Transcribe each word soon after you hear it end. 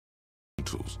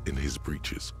genitals in his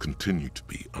breeches continue to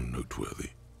be unnoteworthy.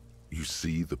 You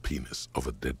see the penis of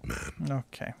a dead man.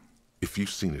 Okay. If you've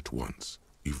seen it once,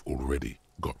 you've already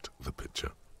got the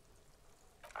picture.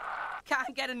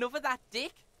 Can't get enough of that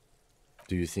dick.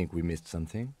 Do you think we missed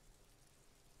something?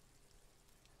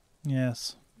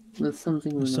 Yes. There's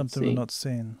something There's we're something we're not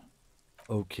seeing.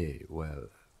 Okay, well,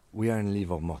 we are in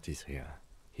livor mortis here.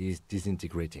 He is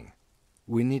disintegrating.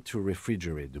 We need to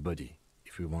refrigerate the body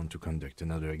if we want to conduct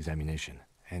another examination,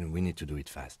 and we need to do it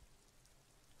fast.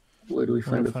 Where do we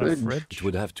find a fridge? It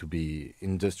would have to be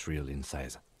industrial in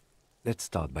size. Let's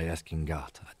start by asking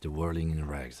Gart at the Whirling in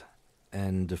Rags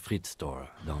and the Fritz store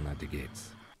down at the gates.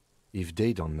 If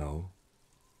they don't know,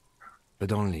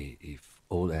 but only if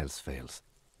all else fails.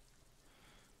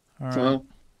 Alright. Well,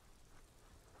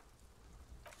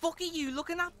 Fuck are you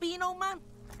looking at, Beano man?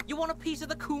 You want a piece of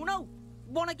the Kuno?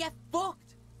 Wanna get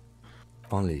fucked?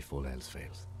 Only if all else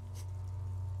fails.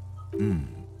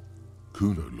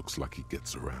 Kuno looks like he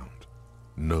gets around.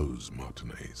 Knows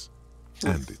Martinez.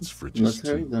 And its fridges let's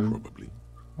hurry too, then. probably.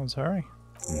 Let's hurry.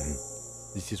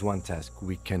 This is one task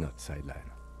we cannot sideline.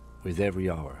 With every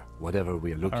hour, whatever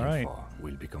we are looking for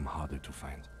will become harder to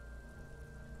find.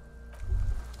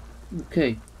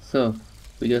 okay, so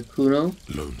we got Kuno.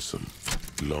 Lonesome.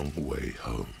 Long way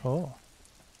home. Oh.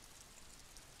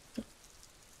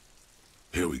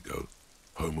 Here we go.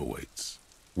 Home awaits.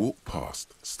 Walk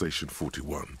past Station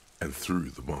 41 and through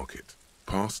the market,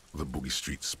 past the Boogie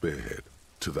Street spearhead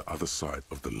to the other side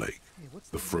of the lake,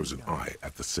 the frozen eye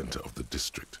at the center of the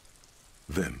district.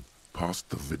 Then past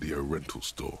the video rental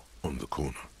store on the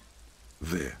corner.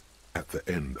 There, at the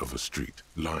end of a street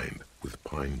lined with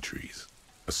pine trees,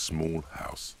 a small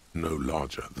house no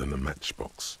larger than a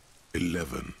matchbox.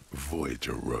 11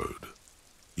 Voyager Road.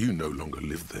 You no longer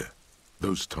live there.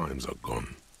 Those times are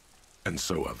gone. And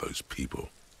so are those people.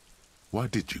 Why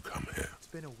did you come here?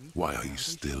 Why are you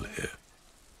still here?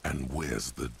 And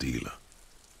where's the dealer?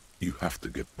 You have to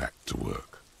get back to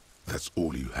work. That's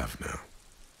all you have now.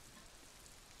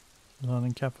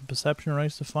 Learning cap of perception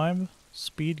raised to 5.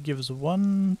 Speed gives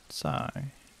 1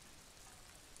 psi.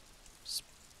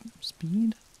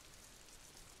 Speed?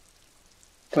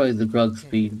 Probably the drug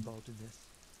speed.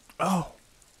 Oh.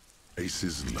 Ace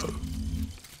is low.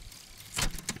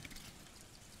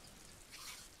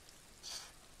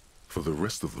 For the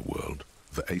rest of the world,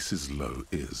 the ace is low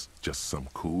is just some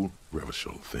cool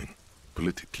Revachol thing,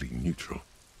 politically neutral.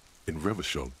 In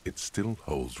Revachol, it still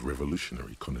holds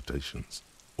revolutionary connotations.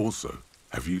 Also,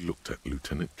 have you looked at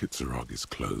Lieutenant Kitsuragi's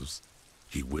clothes?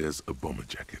 He wears a bomber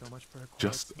jacket,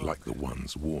 just like the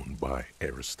ones worn by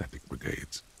aerostatic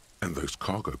brigades. And those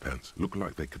cargo pants look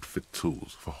like they could fit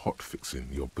tools for hot fixing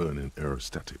your burning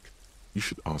aerostatic. You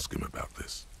should ask him about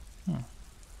this.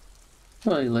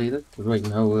 Probably later. Right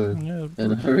now we're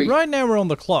in a hurry. Right now we're on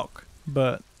the clock,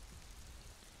 but...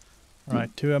 Right,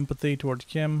 2 empathy towards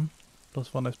Kim,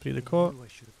 plus 1 esprit de corps.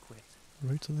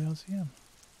 Roots of the Elysium.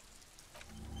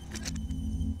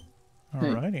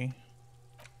 Alrighty.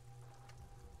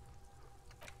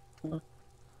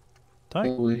 Tight.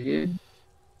 Over here.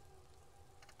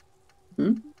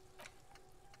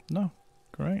 No,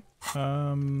 great.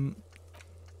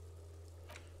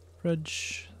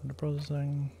 Fridge, the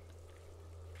processing.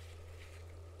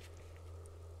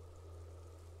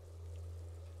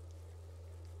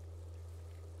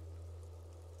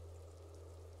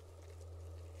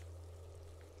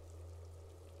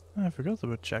 I forgot there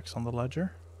were checks on the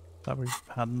ledger that we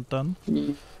hadn't done.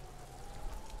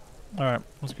 Alright,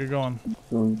 let's get going.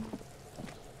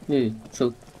 Yeah,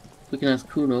 so we can ask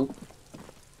Kuno.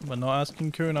 We're not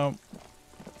asking Kuno.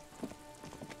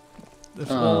 If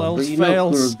all else but you know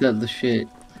fails... Kuno's got the shit.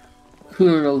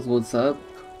 Kuno knows what's up.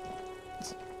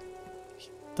 He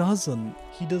doesn't.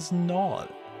 He does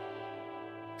not.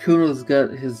 Kuno's got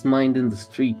his mind in the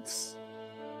streets.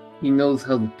 He knows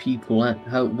how the people act,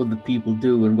 what the people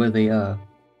do and where they are.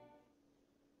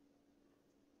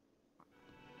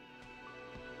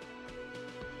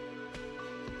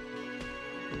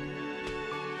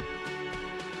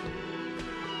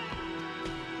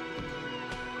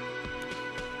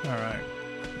 Alright.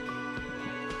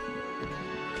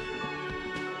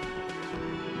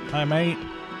 Hi mate,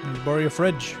 need to borrow your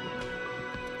fridge.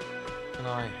 Can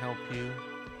I help you?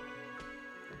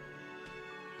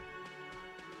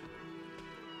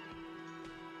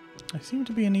 I seem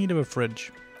to be in need of a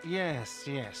fridge. Yes,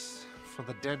 yes. For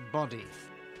the dead body.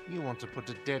 You want to put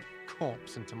a dead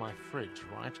corpse into my fridge,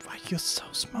 right? Why, you're so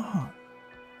smart.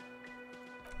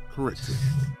 Correct.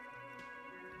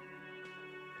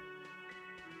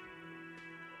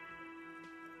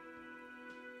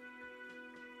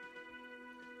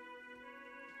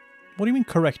 What do you mean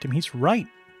correct him? He's right.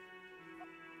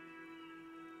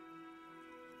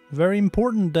 Very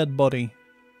important dead body.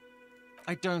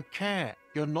 I don't care.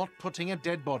 You're not putting a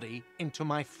dead body into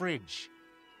my fridge.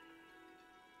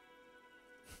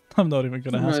 I'm not even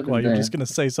going to ask why. You're just going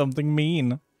to say something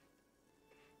mean.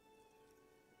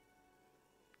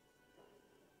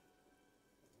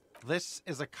 This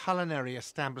is a culinary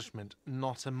establishment,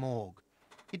 not a morgue.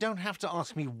 You don't have to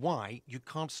ask me why you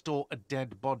can't store a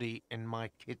dead body in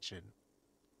my kitchen.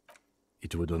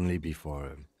 It would only be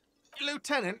for...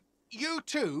 Lieutenant, you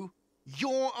too?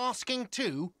 You're asking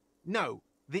too? No.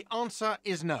 The answer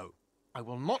is no. I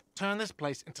will not turn this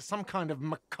place into some kind of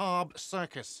macabre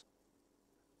circus.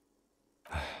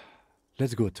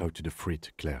 Let's go talk to the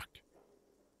frit clerk.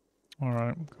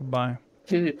 Alright, goodbye.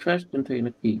 Here's your trash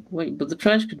container key. Wait, but the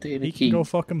trash container He key... can go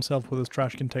fuck himself with his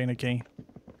trash container key.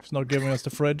 He's not giving us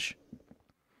the fridge.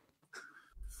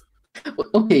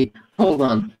 Okay, hold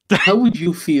on. How would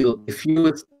you feel if you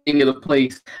were staying at a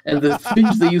place and the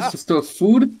fridge they used to store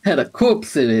food had a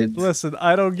corpse in it? Listen,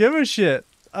 I don't give a shit.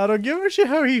 I don't give a shit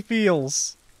how he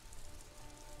feels.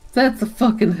 That's a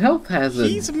fucking health hazard.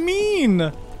 He's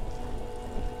mean.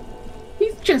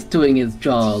 He's just doing his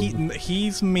job.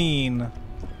 He's mean.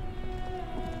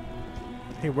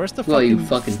 Hey, where's the Well, you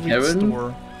fucking fucking fleet Karen?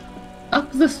 store?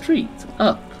 Up the street.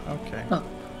 Up. Okay. Up.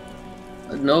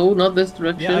 No, not this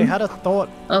direction. Yeah, I had a thought.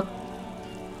 Up.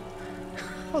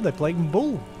 Oh, they're playing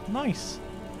Bull. Nice.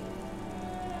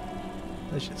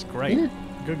 This shit's great. Yeah.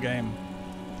 Good game.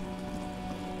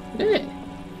 Yeah.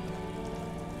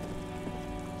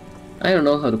 I don't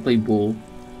know how to play bull.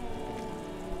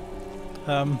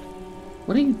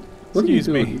 What are you Excuse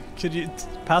doing? me. Could you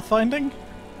pathfinding?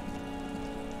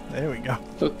 There we go.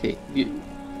 Okay.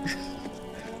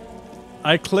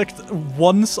 I clicked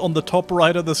once on the top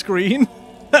right of the screen,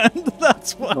 and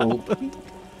that's what happened.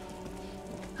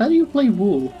 How do you play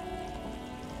bull?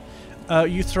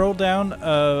 You throw down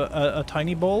a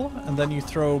tiny ball, and then you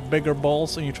throw bigger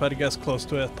balls, and you try to get as close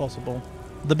to it as possible.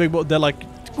 The big ball, they're like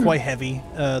quite heavy.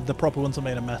 The proper ones are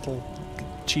made of metal.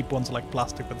 Cheap ones are like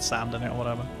plastic with sand in it or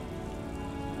whatever.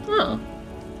 Oh.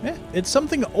 Yeah, it's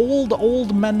something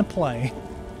old men play.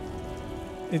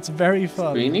 It's very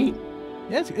fun. Pretty neat.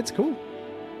 Yeah, it's cool.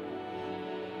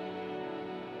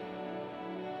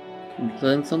 You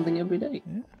learn something every day.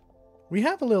 Yeah. We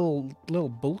have a little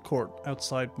bull court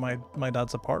outside my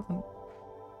dad's apartment.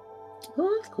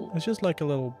 Oh, that's cool. It's just like a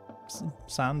little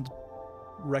sand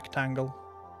rectangle.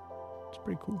 It's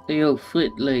pretty cool. Hey, yo,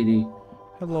 flit lady.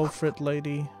 Hello, Frit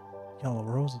lady. Yellow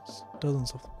roses.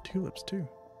 Dozens of tulips, too.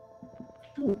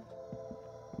 Oh.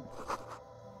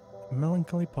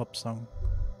 Melancholy pop song.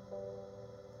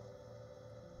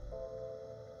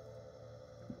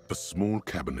 A small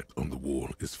cabinet on the wall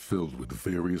is filled with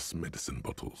various medicine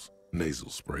bottles, nasal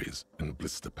sprays, and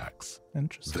blister packs.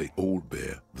 Interesting. They all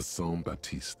bear the Saint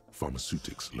Baptiste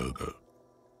Pharmaceutics logo.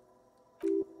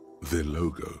 Their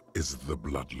logo is the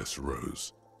bloodless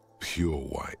rose, pure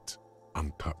white,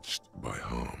 untouched by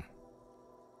harm.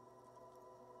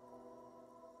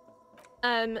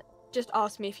 Just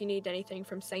ask me if you need anything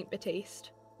from Saint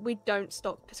Baptiste. We don't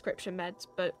stock prescription meds,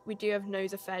 but we do have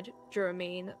Nosafed,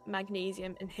 Duramine,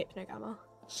 Magnesium, and Hypnogamma.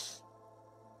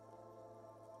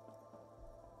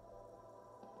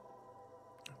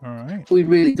 Alright. We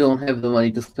really don't have the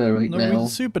money to spare right No, now. we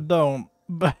super don't,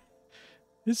 but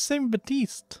it's Saint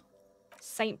Baptiste.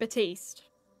 Saint Baptiste,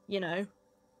 you know,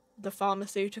 the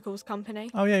pharmaceuticals company.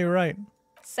 Oh yeah, you're right.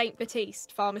 Saint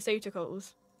Baptiste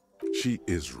Pharmaceuticals. She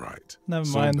is right. Never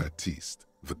Saint mind. Baptiste,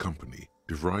 the company,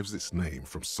 derives its name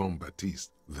from Saint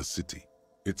Baptiste, the city.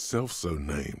 Itself so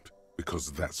named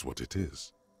because that's what it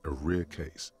is. A rare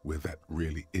case where that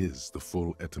really is the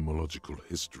full etymological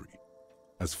history.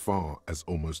 As far as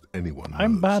almost anyone knows.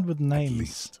 I'm bad with at names.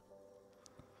 least.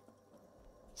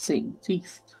 Saint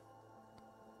Baptiste.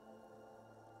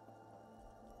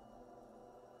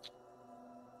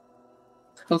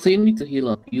 Oh, so you need to heal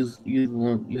up. You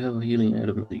have a healing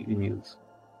item that you can use.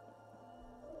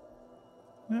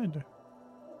 Yeah, I do.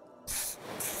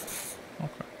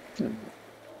 Okay. Yeah.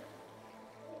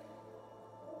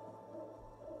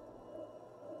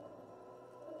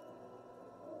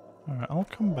 Alright, I'll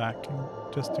come back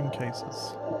just in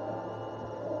cases.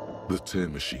 The tear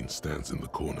machine stands in the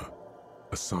corner.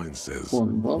 A sign says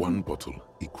One bottle. 1 bottle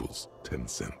equals 10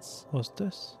 cents. What's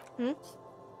this?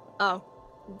 Oh,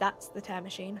 that's the tear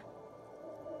machine.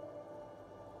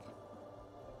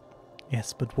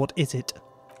 Yes, but what is it?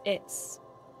 It's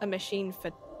a machine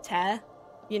for tear.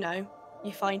 You know,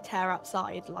 you find tear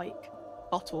outside, like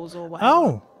bottles or whatever.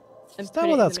 Oh! and Is put that it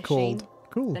what in the that's machine, called?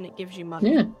 Cool. Then it gives you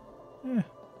money. Yeah. Yeah.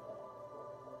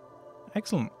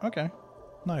 Excellent. Okay.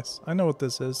 Nice. I know what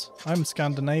this is. I'm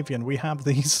Scandinavian. We have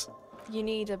these. You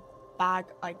need a bag,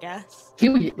 I guess.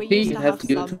 Here We here used you to have have to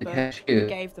give it some, to the but we cashier.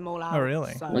 gave them all out.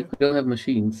 really? So. Like, we don't have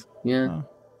machines. Yeah. Oh.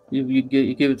 You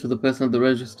give it to the person at the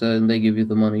register and they give you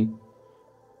the money.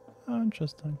 Oh,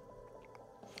 interesting.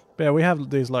 But yeah, we have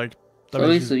these like At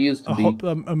least it used to be.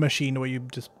 a machine where you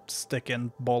just stick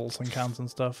in bottles and cans and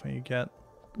stuff, and you get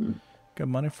good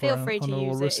money for Feel it free on to a little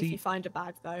use it if you receipt. find a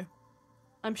bag, though.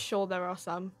 I'm sure there are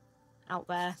some out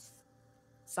there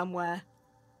somewhere.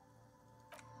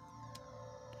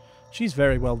 She's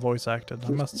very well voice acted, I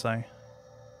must say.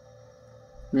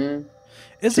 Yeah.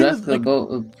 Is Should it ask her like about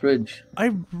a fridge.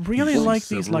 I really You see like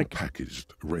these several like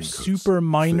packaged raincoats super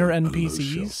minor fill a low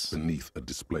NPCs. shelf beneath a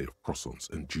display of croissants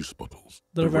and juice bottles.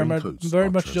 They're The very raincoats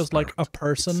much are just like a transparent,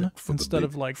 person except for the instead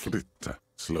of big like Fritta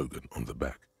slogan on the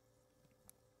back.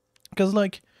 because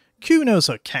like Kuno's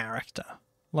a character.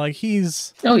 Like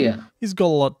he's Oh yeah. got a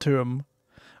lot to him,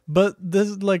 but this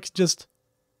is like just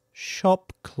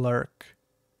shop clerk.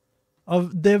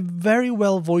 They're very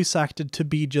well voice acted to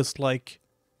be just like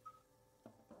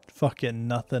fucking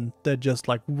nothing. They're just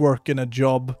like working a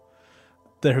job.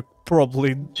 They're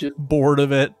probably bored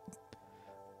of it.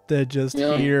 They're just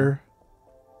Yeah. here.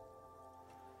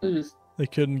 They're just They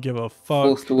couldn't give a fuck.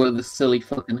 forced to wear the silly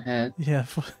fucking hat. Yeah,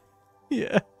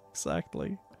 yeah,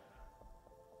 exactly.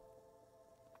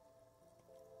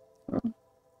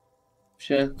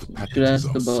 Should The should packages ask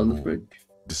are about small, the fridge.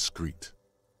 discreet,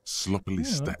 sloppily Yeah,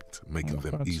 stacked, making I'll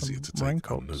them find easier some to take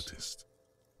raincoats. unnoticed.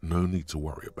 No need to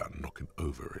worry about knocking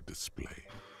over a display.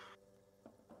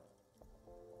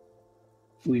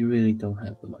 We really don't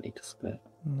have the money to spare.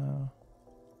 No.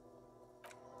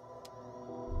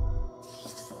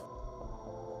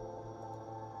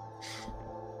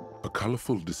 A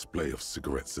colourful display of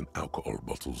cigarettes and alcohol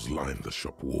bottles line the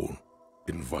shop wall,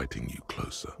 inviting you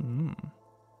closer.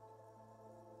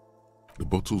 The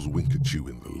bottles wink at you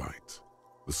in the light.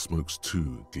 The smokes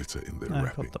too glitter in their I've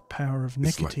wrapping. got the power of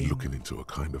It's nicotine. like looking into a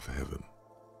kind of heaven.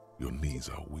 Your knees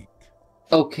are weak.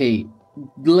 Okay,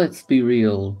 let's be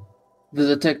real. The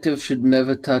detective should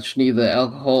never touch neither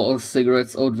alcohol or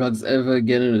cigarettes or drugs ever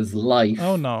again in his life.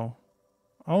 Oh no.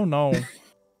 Oh no.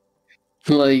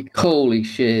 Like, holy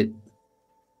shit.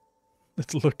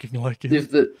 It's looking like it. If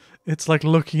the It's like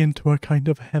looking into a kind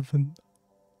of heaven.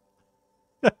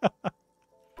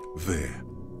 There,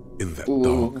 in that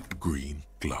Ooh. dark green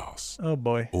glass, Oh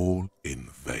boy. all in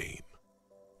vain.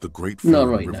 The great Not flowing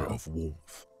right river now. of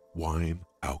warmth, wine,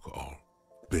 alcohol,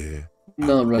 beer,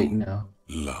 Not right alcohol, now.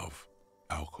 love,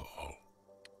 alcohol.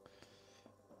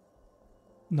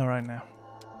 Not right now.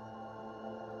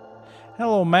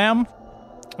 Hello, ma'am.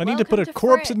 I need to put a Welcome to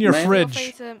corpse Frick. in your Ma'am? Feel fridge.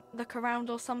 free to look around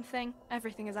or something.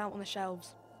 Everything is out on the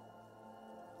shelves.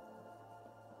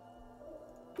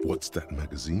 What's that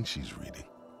magazine she's reading?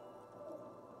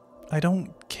 I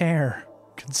don't care.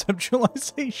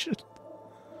 Conceptualization.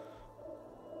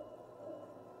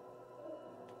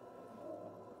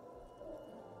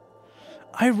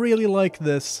 I really like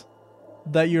this.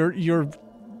 That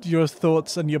your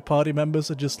thoughts and your party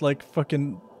members are just like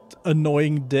fucking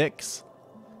annoying dicks.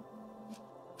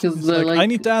 Because It's they're like, like, I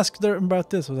need to ask her about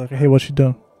this. I was like, hey, what's she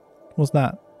doing? What's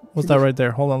that? What's that right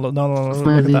there? Hold on. No,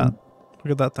 look at that.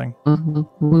 Look at that thing.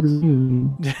 what is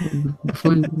you?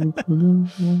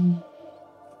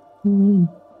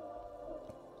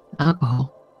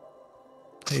 Alcohol.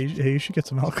 Hey, you should get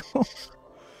some alcohol.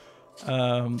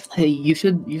 Hey, you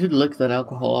should lick that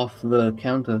alcohol off the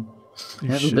counter. You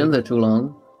It hasn't should. been there too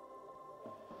long.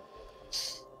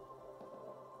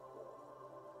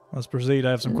 Let's proceed.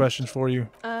 I have some questions for you.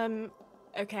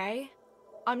 Okay.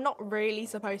 I'm not really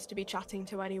supposed to be chatting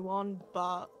to anyone,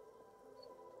 but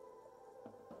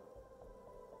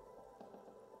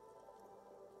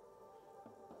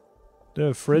Do you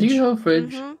have a fridge? Do you have a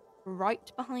fridge?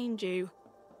 right behind you.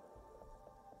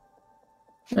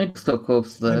 Next to a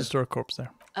corpse I there. just throw a corpse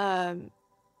there.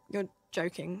 You're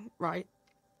joking, right?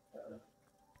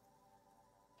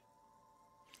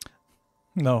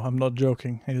 No, I'm not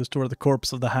joking. I just store the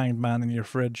corpse of the hanged man in your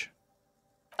fridge.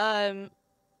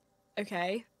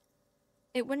 Okay.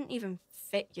 It wouldn't even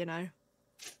fit, you know.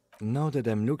 Now that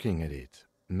I'm looking at it,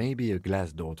 maybe a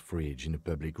glass-doored fridge in a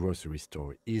public grocery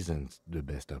store isn't the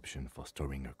best option for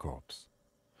storing a corpse.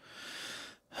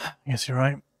 I guess you're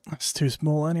right. It's too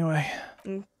small anyway.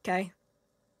 Okay.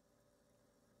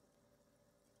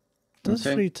 Does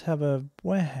Okay. Fleet have a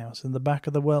warehouse in the back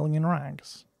of the Whirling in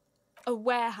Rags? A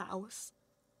warehouse?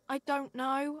 I don't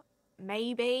know.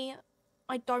 Maybe.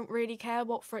 I don't really care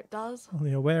what Frit does. Well,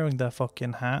 you're wearing that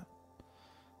fucking hat.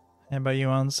 How about you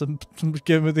answer?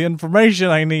 Give me the information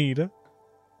I need.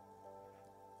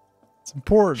 It's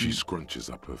important. She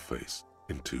scrunches up her face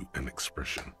into an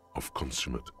expression of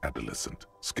consummate adolescent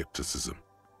skepticism.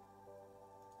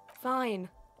 Fine.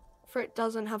 Frit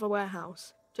doesn't have a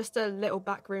warehouse. Just a little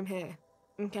back room here.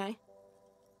 Okay?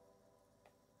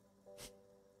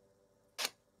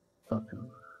 Fuck him.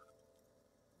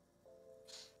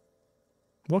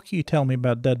 What can you tell me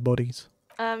about dead bodies?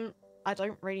 I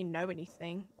don't really know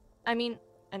anything. I mean,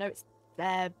 I know it's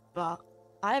there, but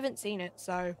I haven't seen it,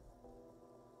 so...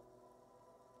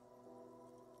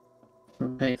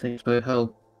 Okay, thanks for your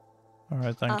help.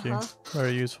 Alright, thank you.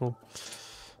 Very useful.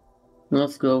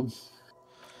 Let's go.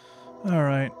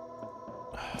 Alright.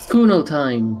 It's Kuno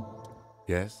time.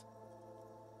 Yes?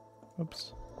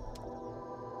 Oops.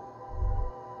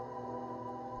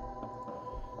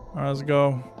 Alright, let's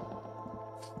go.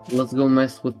 Let's go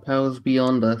mess with powers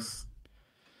beyond us.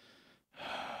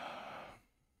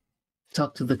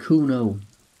 Talk to the Kuno.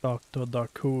 Dr.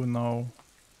 Dakuno.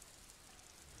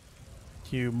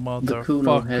 You The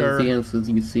Kuno has the motherfucker. answers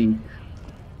you seek.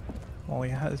 Well, he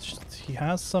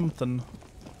has something.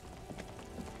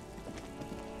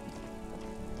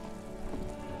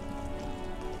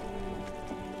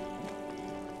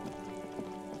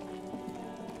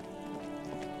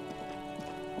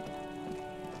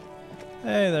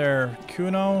 Hey there,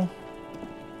 Kuno.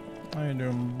 How you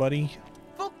doing, buddy?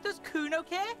 Fuck does Kuno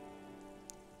care?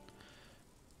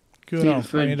 Kuno,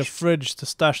 Need a I need a fridge. fridge to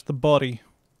stash the body.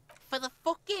 For the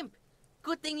fuck imp.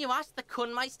 Good thing you asked the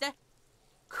Kunmeister.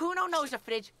 Kuno knows a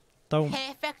fridge. Don't.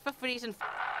 Perfect for freezing.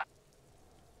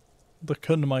 The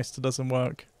Kunmeister doesn't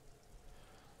work.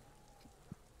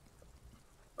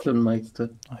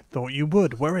 Kunmeister. I thought you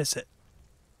would. Where is it?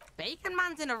 Bacon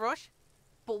Man's in a rush.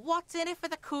 But what's in it for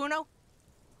the Kuno?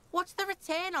 What's the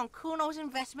return on Kuno's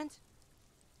investment?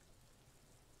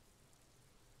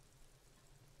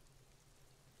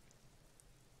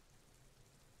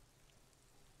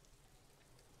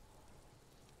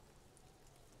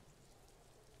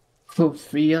 For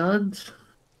 3 yards?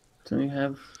 Do we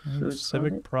have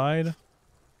Civic pride.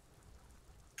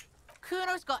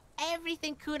 Kuno's got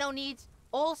everything Kuno needs.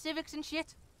 All civics and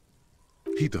shit.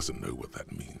 He doesn't know what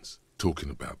that means. Talking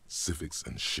about civics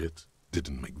and shit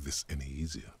didn't make this any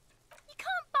easier. You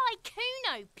can't buy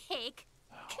Kuno, pig.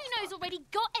 Kuno's already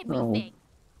got everything.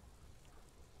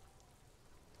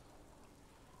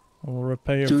 I'll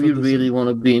repay you Do for you this. really want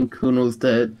to be in Kuno's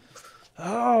dead?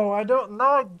 Oh, I don't know.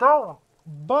 I don't.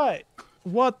 But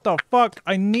what the fuck?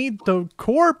 I need the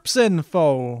corpse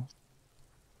info.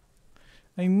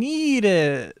 I need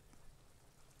it.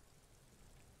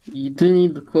 You do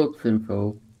need the corpse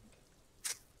info.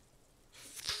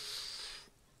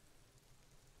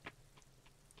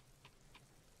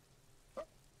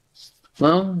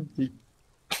 Well,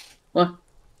 what?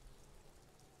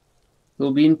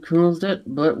 We'll be in Kuno's debt,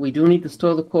 but we do need to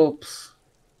store the corpse.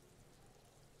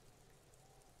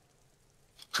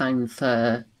 Kind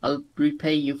sir, I'll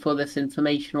repay you for this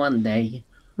information one day.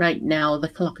 Right now, the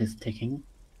clock is ticking.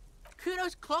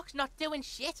 Kuno's clock's not doing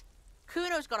shit.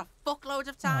 Kuno's got a fuckload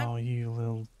of time. Oh, you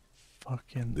little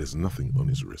fucking There's nothing on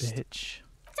his wrist. bitch.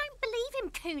 Don't believe him,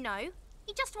 Kuno.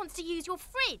 He just wants to use your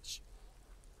fridge.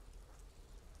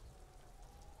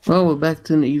 Well, we're back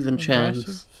to an even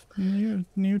chance. Aggressive,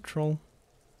 neutral.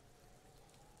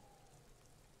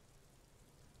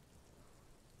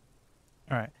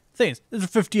 Alright. Thing is, there's a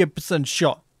 58%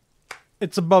 shot.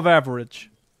 It's above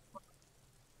average.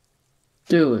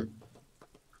 Do it.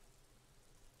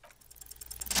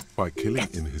 By killing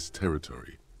in his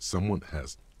territory, someone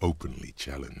has openly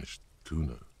challenged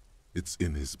Kuno. It's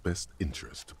in his best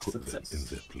interest to put them in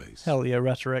their place. Hell yeah,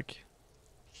 rhetoric.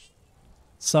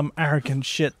 Some arrogant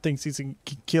shit thinks he's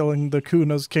killing the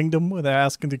Kuno's kingdom without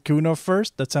asking the Kuno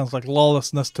first? That sounds like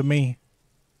lawlessness to me.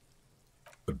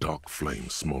 A dark flame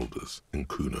smolders in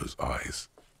Kuno's eyes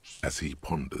as he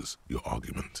ponders your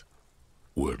argument.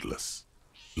 Wordless,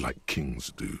 like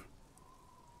kings do.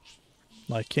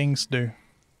 Like kings do.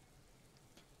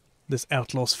 This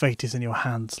outlaw's fate is in your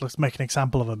hands. Let's make an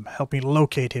example of him. Help me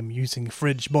locate him using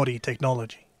fridge body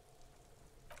technology.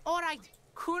 Alright,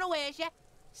 Kuno hears ya.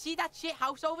 See that shit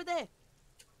house over there?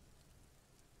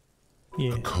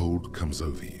 Yeah. A cold comes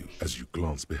over you as you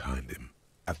glance behind him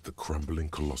at the crumbling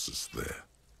colossus there,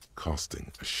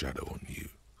 casting a shadow on you.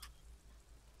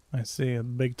 I see a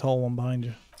big tall one behind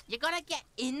you. You gotta get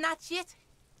in that shit.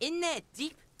 In there,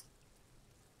 deep.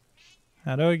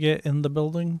 How do I get in the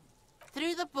building?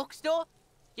 Through the bookstore.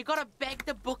 You gotta beg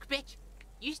the book bitch.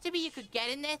 Used to be you could get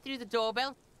in there through the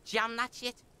doorbell, jam that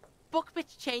shit. Book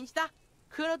bitch changed that.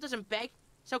 Kuno doesn't beg,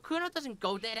 so Kuno doesn't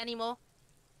go there anymore.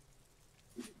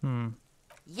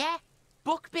 Yeah,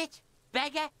 book bitch,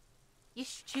 beggar. You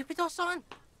stupid or something?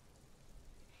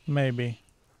 Maybe.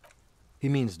 He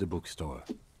means the bookstore.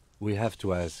 We have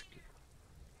to ask.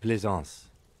 Plaisance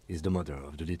is the mother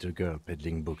of the little girl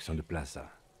peddling books on the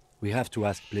plaza. We have to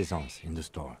ask Plaisance in the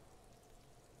store.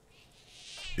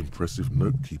 Impressive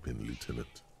note-keeping,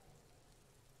 Lieutenant.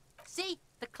 See,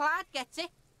 the cloud gets it.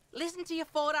 Listen to your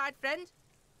four-eyed friend.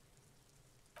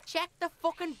 Check the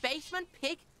fucking basement,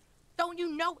 pig. Don't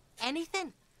you know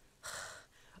anything?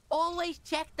 Always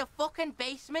check the fucking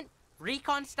basement,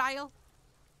 recon style.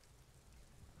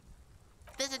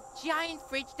 There's a giant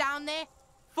fridge down there.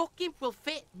 Fucking will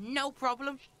fit, no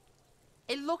problem.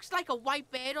 It looks like a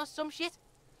white bird or some shit.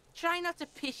 Try not to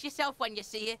piss yourself when you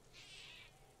see it.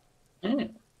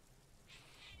 Mm.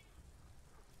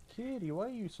 Kitty, why are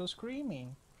you so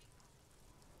screaming?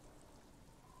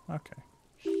 Okay.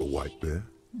 A white bear?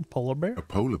 Polar bear? A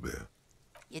polar bear?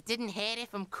 You didn't hear it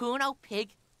from Kuno,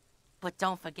 pig. But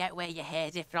don't forget where you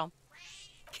heard it from.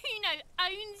 Kuno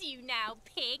owns you now,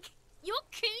 pig. You're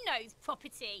Kuno's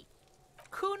property.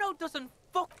 Kuno doesn't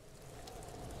fuck.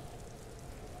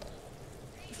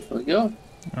 There we go.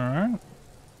 Alright.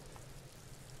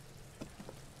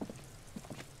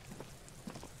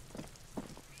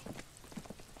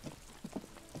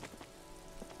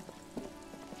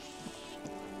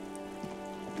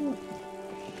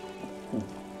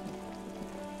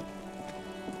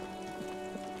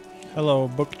 Hello,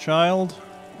 book child.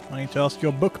 I need to ask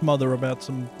your book mother about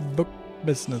some book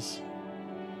business.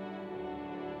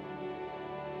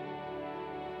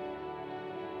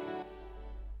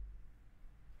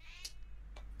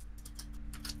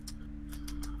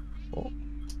 Oh.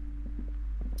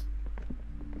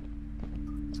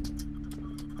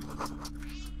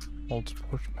 Old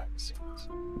sports magazines.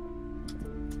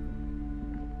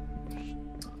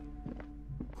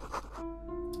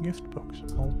 Gift books,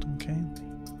 Alton candy.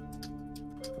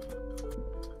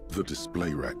 The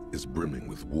display rack is brimming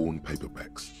with worn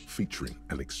paperbacks featuring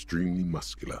an extremely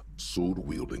muscular,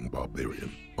 sword-wielding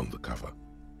barbarian on the cover.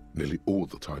 Nearly all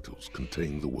the titles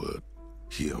contain the word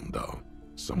Hyundai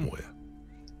somewhere.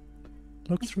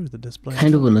 Look through the display.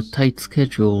 Kind of on a tight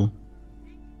schedule.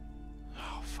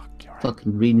 Oh fuck, you're right.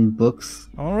 Fucking reading books.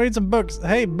 I want to read some books.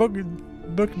 Hey, book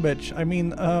bitch. I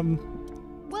mean,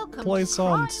 Welcome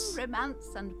Plaisance. to crime, romance,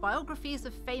 and biographies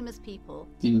of famous people.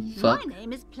 You fuck. My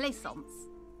name is Plaisance.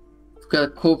 You've got a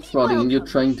corpse rotting and you're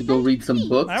trying to go read some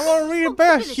books? I want to read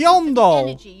about Responsibilities of the Hyundai.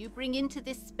 energy you bring into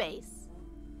this space.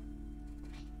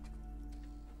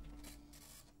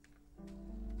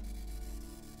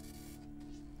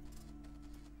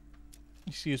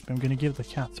 Excuse me, I'm gonna give the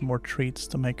cat some more treats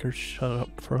to make her shut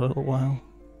up for a little while.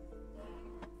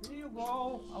 Here you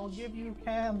go. I'll give you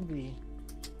candy.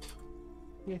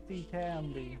 Kitty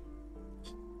candy.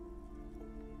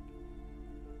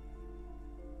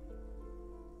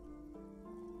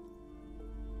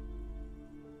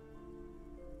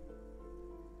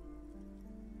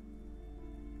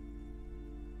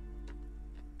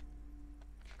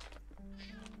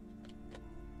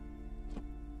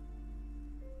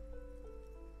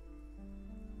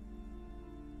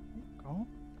 Go.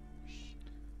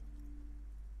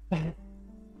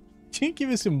 Can you give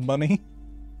me some money?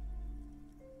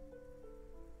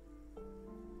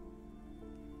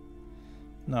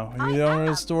 No, are you the owner of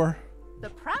the store? The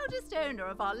proudest owner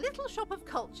of our little shop of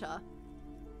culture.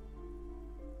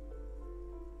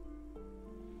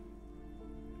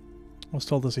 I was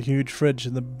told there's a huge fridge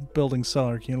in the building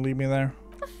cellar. Can you leave me there?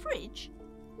 A fridge?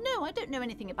 No, I don't know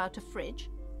anything about a fridge.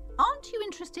 Aren't you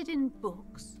interested in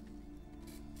books?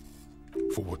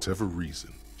 For whatever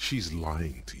reason, she's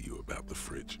lying to you about the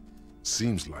fridge.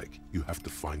 Seems like you have to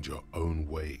find your own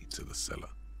way to the cellar.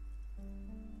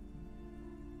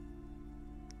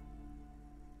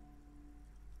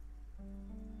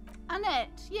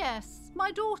 Annette, yes,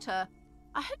 my daughter.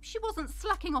 I hope she wasn't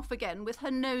slacking off again with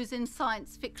her nose in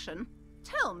science fiction.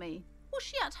 Tell me, was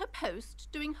she at her post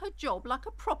doing her job like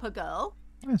a proper girl?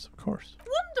 Yes, of course.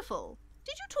 Wonderful.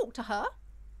 Did you talk to her?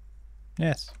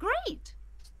 Yes. Great.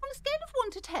 On a scale of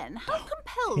 1 to 10, how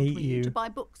compelled hate were you you. to buy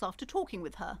books after talking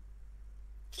with her?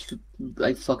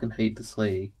 I fucking hate this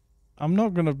lady. I'm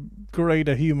not gonna grade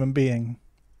a human being.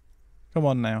 Come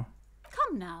on now.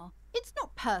 Come now, it's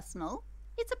not personal.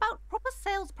 It's about proper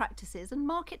sales practices and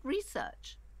market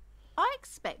research. I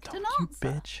expect an You answer.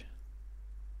 bitch.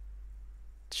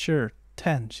 Sure,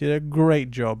 10. She did a great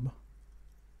job.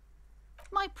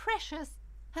 My precious,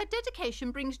 her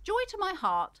dedication brings joy to my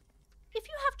heart. If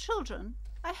you have children,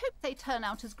 I hope they turn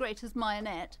out as great as my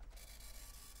Annette.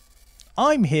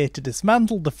 I'm here to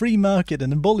dismantle the free market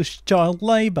and abolish child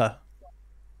labour.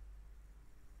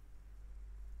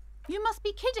 You must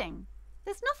be kidding.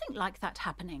 There's nothing like that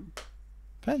happening.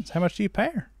 Depends. How much do you pay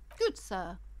her? Good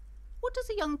sir, What does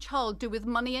a young child do with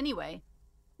money anyway?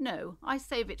 No, I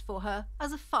save it for her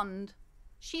as a fund.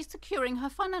 She's securing her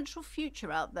financial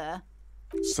future out there.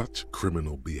 Such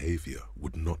criminal behavior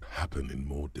would not happen in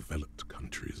more developed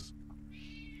countries.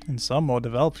 In some more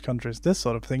developed countries, this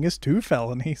sort of thing is 2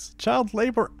 felonies. Child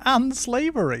labor and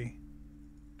slavery.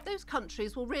 Those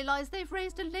countries will realise they've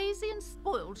raised a lazy and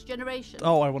spoiled generation.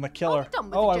 Oh, I want to kill her. Done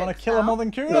with Oh, the I want to jokes kill her now. more than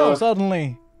Kuno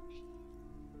suddenly.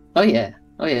 Oh yeah,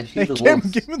 she's Hey, the Kim,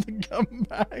 worst. give me the gun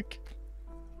back.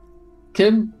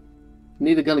 Kim,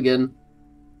 need a gun again.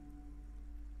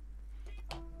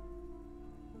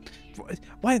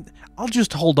 Why? I'll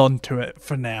just hold on to it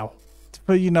for now.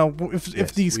 But you know, if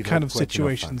Yes, these we've kind had of quite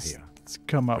enough fun situations here.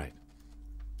 come up. Right.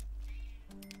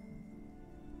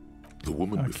 The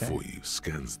woman Okay. before you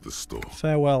scans the store.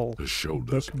 Farewell, Her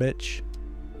shoulders. book bitch.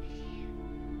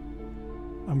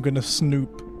 I'm gonna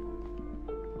snoop.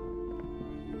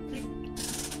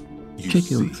 You Check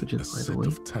see your a messages, by the set way.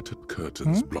 of tattered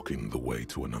curtains Hmm? blocking the way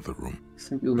to another room.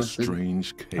 Send you a A message.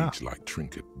 strange cage-like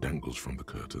trinket dangles from the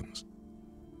curtains.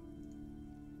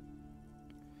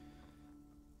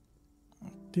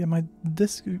 Yeah, my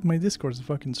Discord's a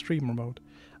fucking streamer mode.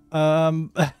 Oh,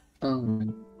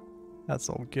 That's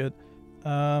all good.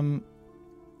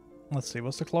 Let's see,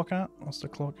 what's the clock at? What's the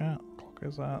clock at? Clock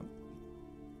is at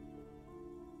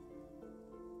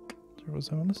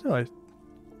 07. Let's do like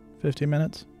 15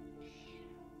 minutes.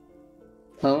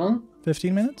 how long?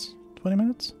 15 minutes? 20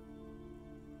 minutes?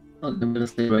 I'm gonna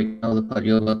say right now the part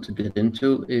you're about to get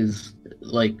into is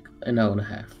like an hour and a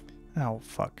half. Oh,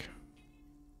 fuck.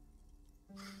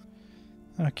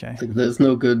 Okay. Like, there's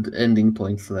no good ending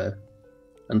points there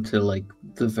until like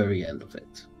the very end of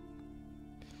it.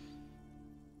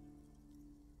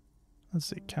 Let's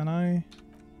see, can I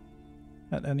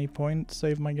at any point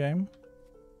save my game?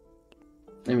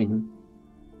 I mean,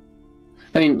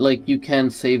 like you can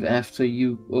save after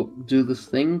you do this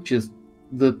thing. Just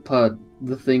the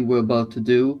thing we're about to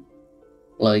do,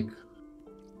 like,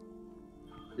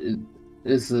 it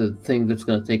is a thing that's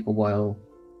gonna take a while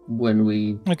when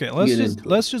we. Okay,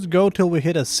 let's just go till we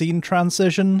hit a scene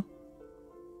transition,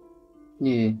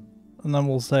 Yeah. and then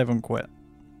we'll save and quit.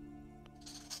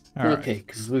 Alright. Okay,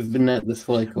 because we've been at this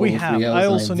for like We almost have. 3 hours. I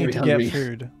and also I'm need very to hungry. get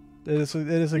food. It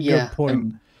is a Yeah, good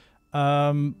point.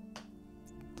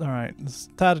 Alright,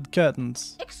 tattered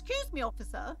curtains. Excuse me,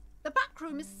 officer. The back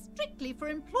room is strictly for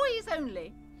employees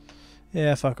only.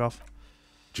 Yeah, fuck off.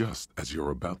 Just as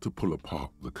you're about to pull apart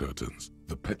the curtains,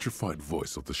 the petrified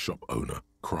voice of the shop owner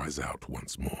cries out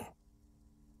once more.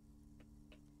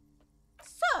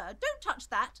 Sir, don't touch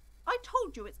that. I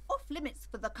told you it's off limits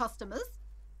for the customers.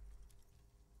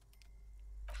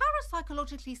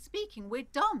 Parapsychologically speaking, we're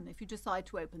done if you decide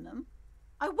to open them.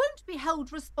 I won't be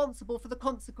held responsible for the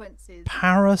consequences.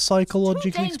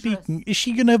 Parapsychologically dangerous. speaking, is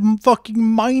she gonna fucking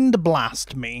mind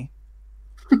blast me?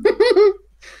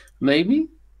 Maybe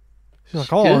She's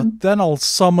like, oh, then I'll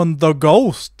summon the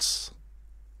ghosts.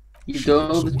 you She don't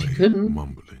know looks that you away, couldn't.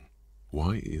 mumbling.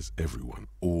 Why is everyone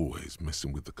always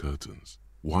messing with the curtains?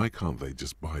 Why can't they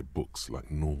just buy books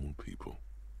like normal people?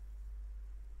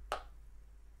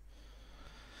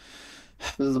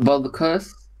 This is about the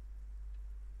curse.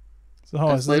 So,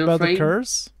 That's is why this you're about the afraid?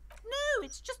 curse? No,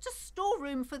 it's just a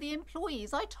storeroom for the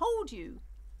employees, I told you.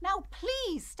 Now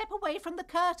please step away from the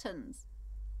curtains.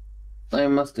 I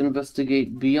must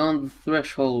investigate beyond the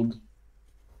threshold.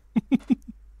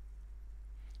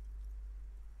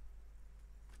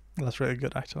 That's really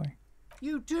good, actually.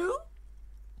 You do?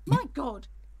 My God,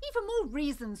 even more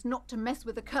reasons not to mess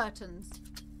with the curtains.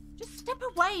 Just step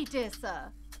away, dear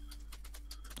sir.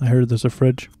 I heard there's a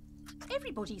fridge.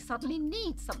 Everybody suddenly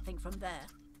needs something from there.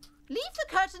 Leave the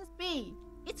curtains be.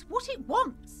 It's what it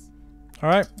wants.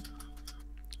 Alright.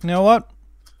 You know what?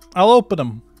 I'll open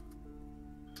them.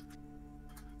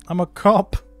 I'm a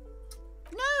cop.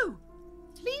 No!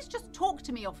 Please just talk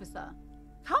to me, officer.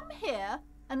 Come here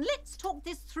and let's talk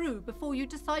this through before you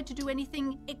decide to do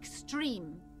anything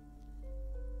extreme.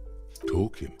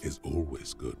 Talking is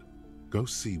always good. Go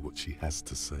see what she has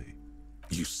to say.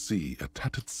 You see a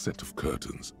tattered set of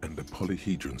curtains and a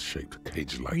polyhedron-shaped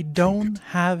cage-like We don't trinket.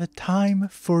 have time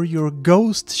for your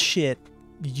ghost shit,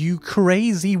 you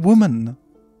crazy woman.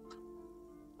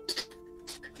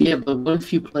 Yeah, but what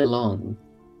if you play along?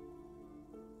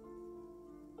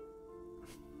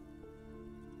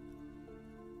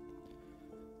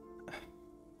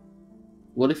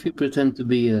 What if you pretend to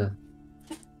be a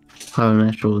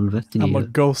paranormal investigator? I'm a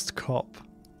ghost cop.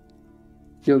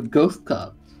 You're a ghost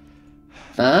cop.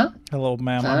 Huh? Hello,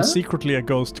 ma'am. Huh? I'm secretly a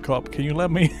ghost cop. Can you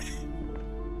let me?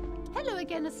 Hello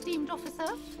again, esteemed officer,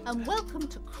 and welcome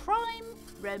to Crime,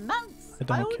 Romance, I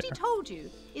don't already care. told you,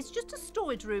 it's just a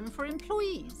storage room for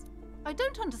employees. I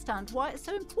don't understand why it's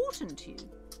so important to you.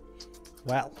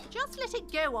 Well, Just let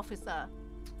it go, officer.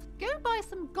 Go buy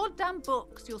some goddamn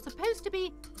books. You're supposed to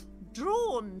be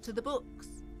drawn to the books.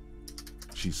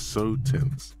 She's so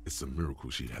tense, it's a miracle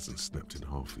she hasn't snapped in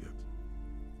half yet.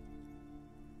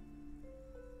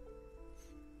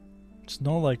 it's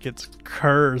not like it's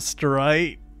cursed,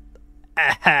 right?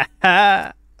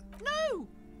 No!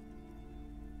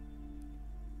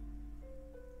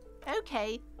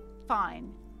 Okay,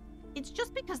 fine. It's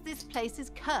just because this place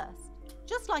is cursed,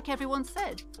 just like everyone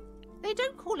said. They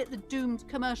don't call it the doomed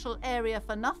commercial area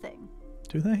for nothing.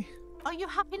 Do they? Are you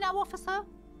happy now, officer?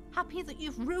 Happy that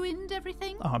you've ruined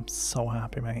everything? Oh, I'm so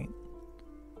happy, mate.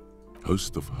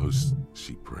 Host of hosts,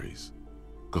 she prays.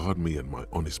 Guard me and my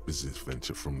honest business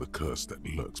venture from the curse that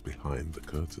lurks behind the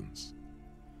curtains.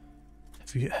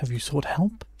 Have you sought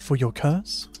help for your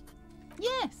curse?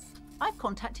 Yes, I've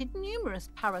contacted numerous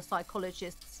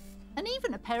parapsychologists and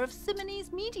even a pair of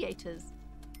Simonese mediators.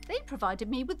 They provided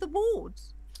me with the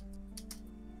wards.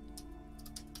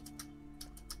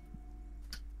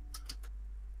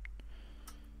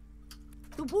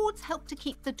 The wards help to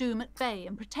keep the doom at bay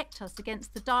and protect us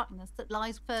against the darkness that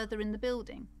lies further in the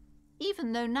building,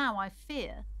 even though now I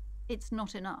fear it's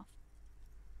not enough.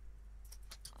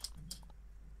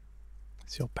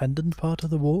 Is your pendant part of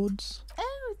the wards?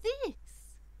 Oh, this?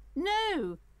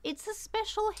 No, it's a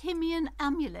special Himian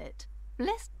amulet,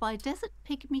 blessed by desert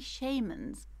pygmy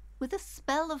shamans, with a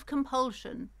spell of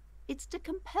compulsion. It's to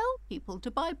compel people to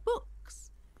buy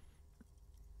books.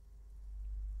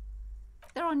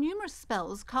 There are numerous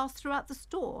spells cast throughout the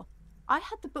store. I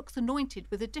had the books anointed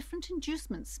with a different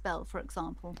inducement spell, for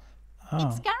example. Oh.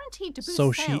 It's guaranteed to boost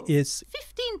So sales. she is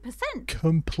 15%.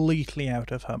 completely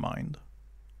out of her mind.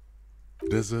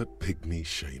 Desert pygmy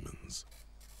shamans.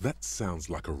 That sounds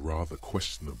like a rather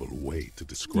questionable way to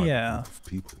describe Yeah. a group of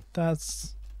people.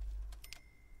 That's...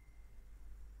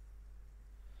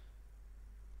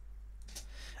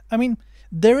 I mean,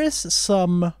 there is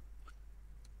some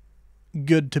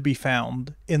good to be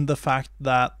found in the fact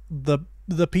that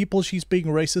the people she's being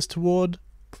racist toward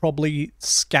probably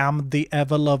scammed the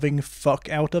ever-loving fuck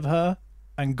out of her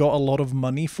and got a lot of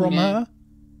money from her,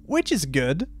 which is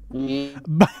good. Yeah.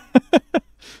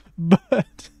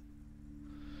 But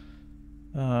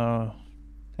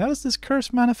how does this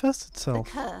curse manifest The itself?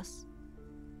 curse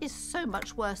is so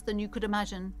much worse than you could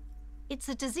imagine. It's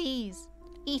a disease,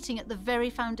 eating at the very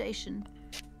foundation.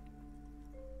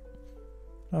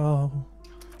 Oh,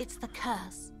 It's the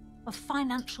curse of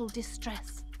financial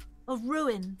distress, of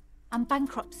ruin and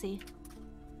bankruptcy.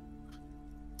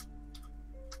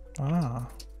 ah.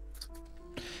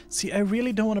 See, I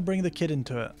really don't want to bring the kid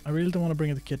into it. I really don't want to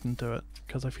bring the kid into it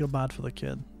because I feel bad for the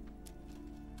kid.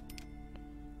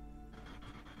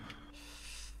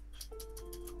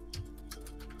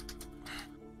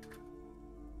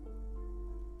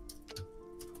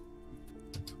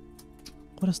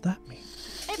 What does that mean?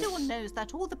 Everyone knows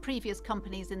that all the previous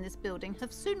companies in this building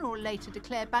have sooner or later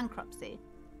declared bankruptcy,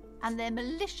 and their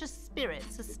malicious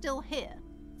spirits are still here,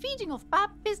 feeding off bad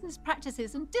business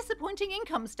practices and disappointing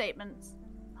income statements.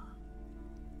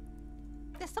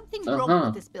 There's something wrong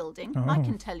with this building, I Oh.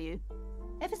 can tell you.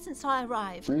 Ever since I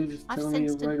arrived, Why don't you just I've tell me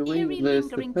sensed right an away eerie, there's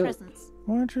the lingering curse? presence,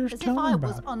 Why don't you as just if tell me I about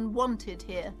was it? unwanted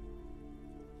here.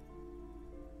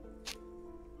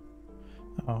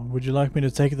 Oh, would you like me to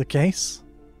take the case?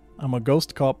 I'm a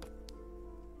ghost cop.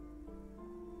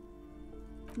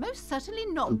 Most certainly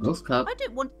not. A ghost cop? I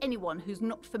don't want anyone who's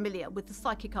not familiar with the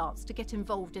psychic arts to get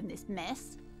involved in this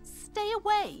mess. Stay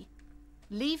away.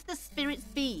 Leave the spirits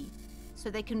be,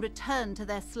 so they can return to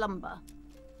their slumber.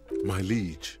 My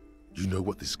liege, you know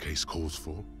what this case calls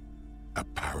for? A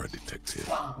para-detective.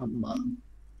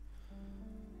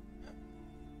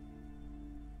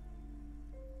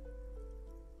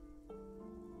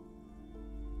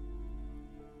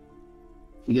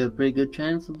 You got a pretty good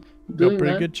chance of Got doing a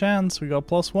pretty that. good chance. We got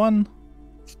 +1.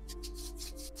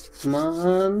 Come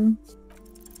on.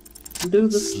 Do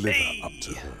this. Slither up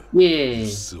to her, Yeah. you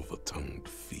silver-tongued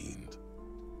fiend.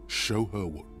 Show her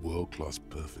what world-class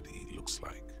perfidy looks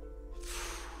like.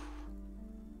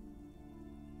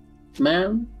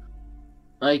 Man,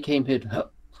 I came here to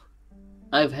help.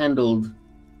 I've handled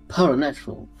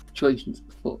paranatural situations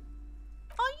before.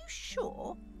 Are you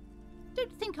sure?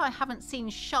 Don't think I haven't seen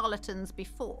charlatans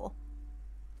before.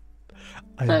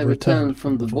 I returned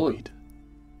from the void.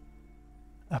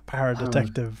 A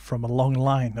para-detective from a long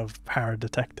line of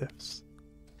para-detectives.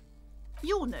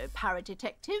 You're no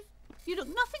paradetective. You look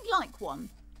nothing like one.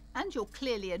 And you're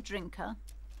clearly a drinker.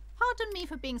 Pardon me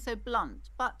for being so blunt,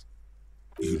 but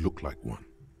You look like one.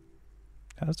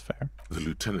 That's fair. The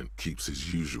lieutenant keeps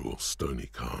his usual stony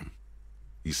calm.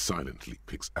 He silently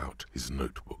picks out his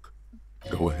notebook.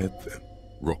 Go ahead then,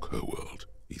 rock her world,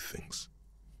 he thinks.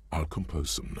 I'll compose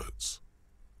some notes.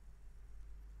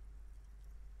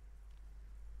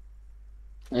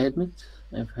 I admit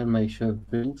I've had my share of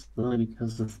dreams, only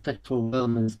because the spectral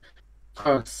realm is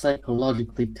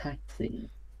parapsychologically taxing.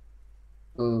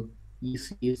 So, you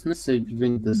see, it's necessary to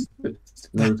bring the scripts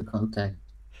in order to contact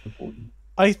the body.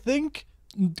 I think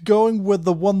going with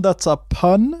the one that's a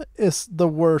pun is the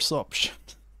worst option.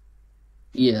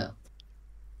 Yeah.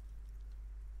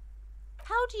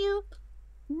 How do you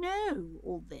know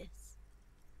all this?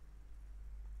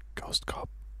 Ghost Cop.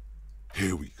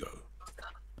 Here we go.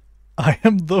 I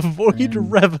am the Void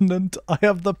Revenant. I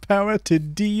have the power to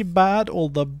de-bad all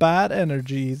the bad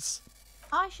energies.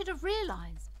 I should have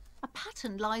realized. A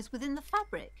pattern lies within the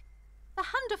fabric. The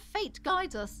hand of fate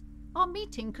guides us. Our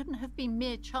meeting couldn't have been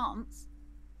mere chance.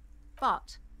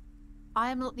 But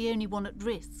I am not the only one at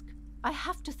risk. I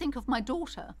have to think of my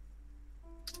daughter.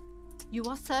 You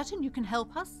are certain you can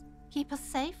help us? Keep us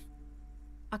safe?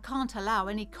 I can't allow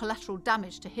any collateral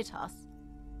damage to hit us.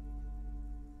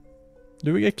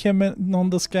 Do we get Kim in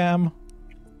on the scam?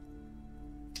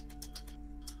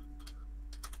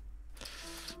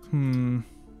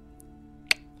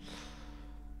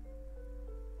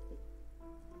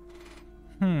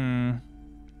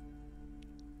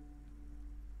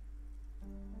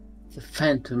 The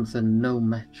phantoms are no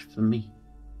match for me.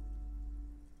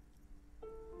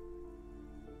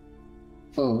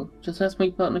 Or just ask my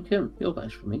partner Kim, he'll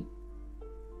vouch for me.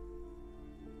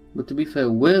 But to be fair,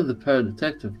 we're the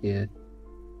paradetective here.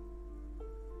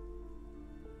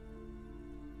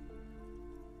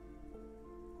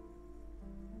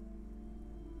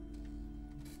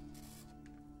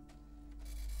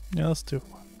 Yeah, let's do it.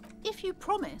 If you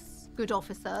promise, good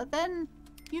officer, then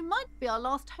you might be our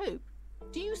last hope.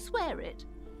 Do you swear it?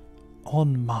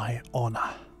 On my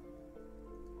honor.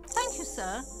 Thank you,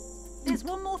 sir. There's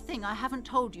one more thing I haven't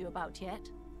told you about yet.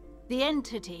 The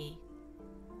entity.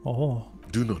 Oh.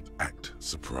 Do not act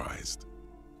surprised.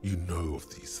 You know of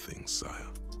these things, sire.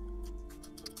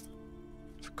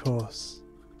 Of course.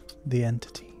 The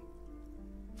entity.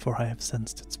 For I have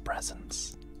sensed its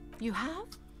presence. You have?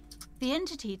 The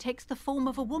entity takes the form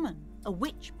of a woman, a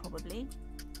witch probably.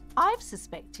 I've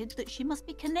suspected that she must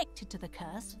be connected to the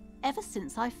curse ever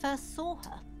since I first saw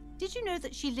her. Did you know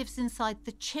that she lives inside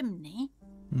the chimney?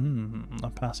 A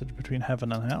passage between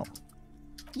heaven and hell.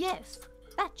 Yes,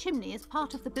 that chimney is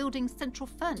part of the building's central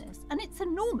furnace, and it's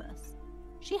enormous.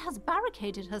 She has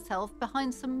barricaded herself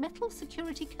behind some metal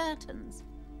security curtains.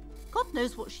 God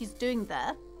knows what she's doing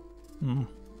there.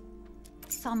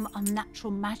 Some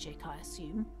unnatural magic, I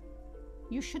assume.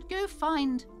 You should go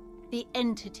find the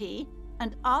entity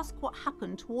and ask what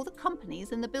happened to all the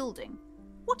companies in the building.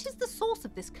 What is the source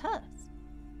of this curse?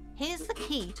 Here's the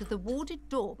key to the warded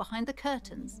door behind the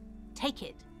curtains. Take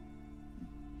it.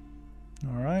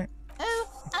 All right. Oh,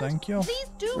 and thank you.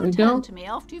 please do There we return go. to me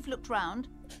after you've looked round.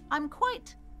 I'm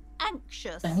quite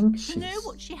anxious, to Anxious. know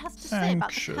what she has to say about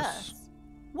the Anxious. curse.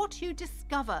 What you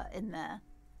discover in there.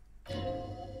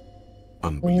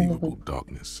 Unbelievable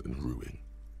darkness and ruin.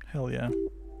 Hell yeah.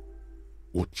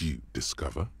 What you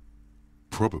discover?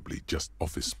 Probably just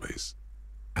office space.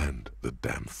 And the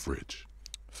damn fridge.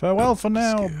 Farewell Don't for be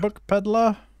now, scared. book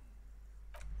peddler.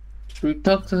 Should we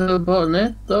talk to her about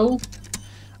Annette, though?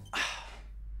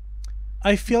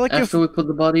 I feel like After we put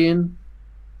the body in?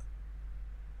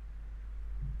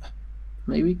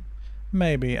 Maybe?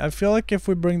 maybe. I feel like if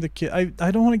we bring the kid...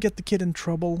 I don't want to get the kid in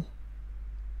trouble.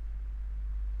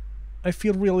 I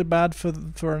feel really bad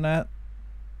for Annette.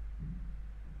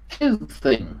 Here's the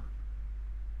thing.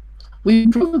 We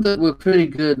proved that we're pretty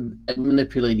good at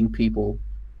manipulating people.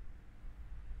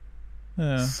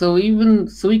 Yeah. So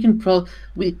we can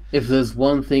probably, if there's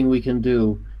one thing we can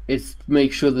do, it's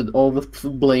make sure that all the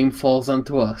blame falls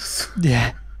onto us.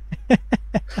 Yeah.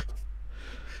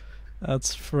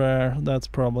 That's fair. That's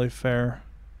probably fair.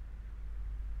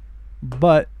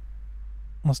 But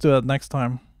let's do that next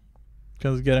time.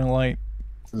 Because it's getting late.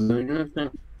 And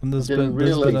this has been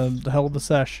a hell of a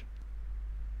sesh.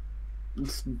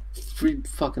 It's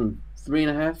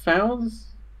 3.5 hours?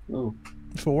 Oh,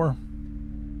 4.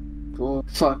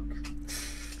 fuck.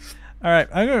 Alright,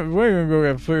 we're gonna go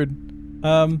get food.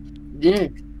 Yeah.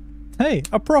 Hey,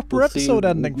 a proper We'll see episode you-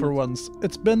 ending for once.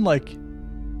 It's been like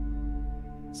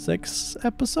 6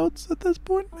 episodes at this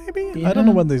point, maybe? I don't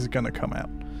know Yeah. when these are gonna come out.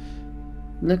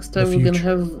 Next The time we're gonna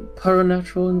future. have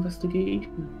paranatural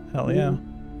investigation. Hell yeah.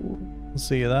 Ooh. We'll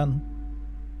see you then.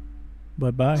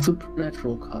 Bye bye.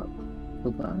 Supernatural cop.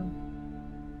 Bye-bye.